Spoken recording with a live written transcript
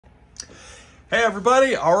Hey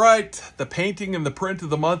everybody, all right, the painting and the print of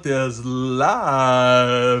the month is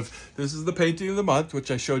live. This is the painting of the month, which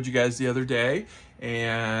I showed you guys the other day,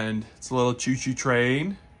 and it's a little choo-choo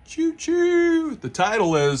train. Choo-choo! The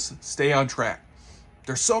title is Stay on Track.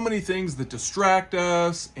 There's so many things that distract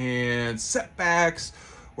us and setbacks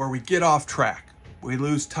where we get off track. We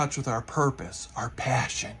lose touch with our purpose, our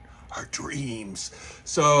passion, our dreams.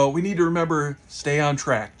 So we need to remember, stay on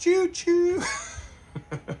track. Choo-choo!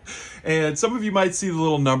 And some of you might see the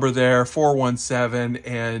little number there, 417,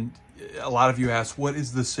 and a lot of you ask, what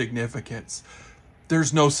is the significance?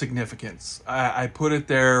 There's no significance. I put it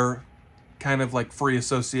there kind of like free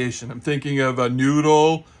association. I'm thinking of a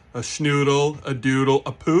noodle, a schnoodle, a doodle,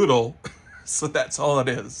 a poodle. So that's all it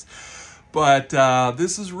is. But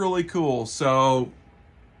this is really cool. So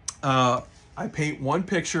I paint one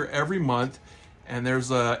picture every month. And there's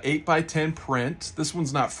a 8x10 print. This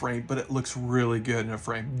one's not framed, but it looks really good in a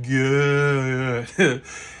frame. Good.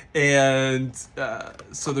 And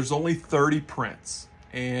so there's only 30 prints.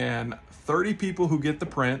 And 30 people who get the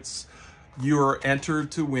prints, you are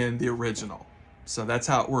entered to win the original. So that's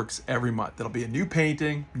how it works every month. It'll be a new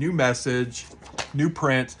painting, new message, new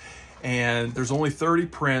print. And there's only 30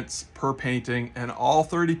 prints per painting. And all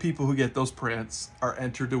 30 people who get those prints are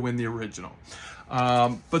entered to win the original.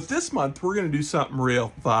 But this month we're going to do something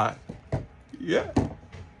real fun. Yeah.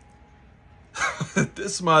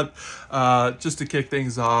 This month, just to kick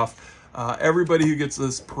things off, everybody who gets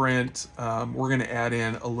this print, we're going to add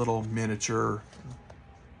in a little miniature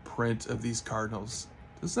print of these cardinals.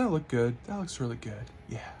 Doesn't that look good? That looks really good.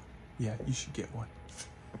 Yeah, you should get one.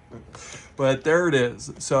 But there it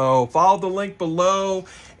is. So follow the link below,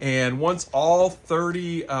 and once all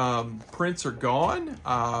 30 prints are gone,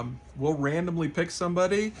 we'll randomly pick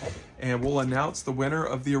somebody and we'll announce the winner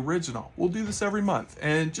of the original. We'll do this every month.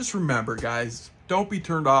 And just remember, guys, don't be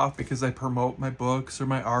turned off because I promote my books or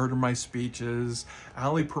my art or my speeches. I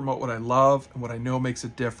only promote what I love and what I know makes a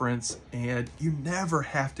difference, and you never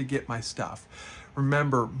have to get my stuff.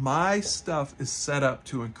 Remember, my stuff is set up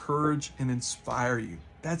to encourage and inspire you.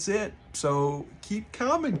 That's it. So keep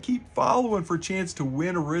coming, keep following for a chance to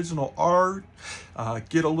win original art.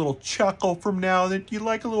 Get a little chuckle from now and then. Do you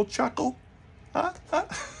like a little chuckle? Huh?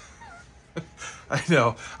 I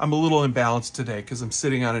know, I'm a little imbalanced today because I'm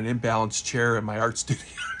sitting on an imbalanced chair in my art studio.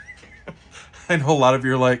 I know a lot of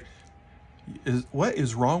you are like, what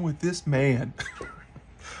is wrong with this man?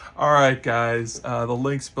 All right, guys, the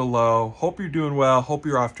link's below. Hope you're doing well. Hope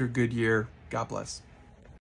you're off to a good year. God bless.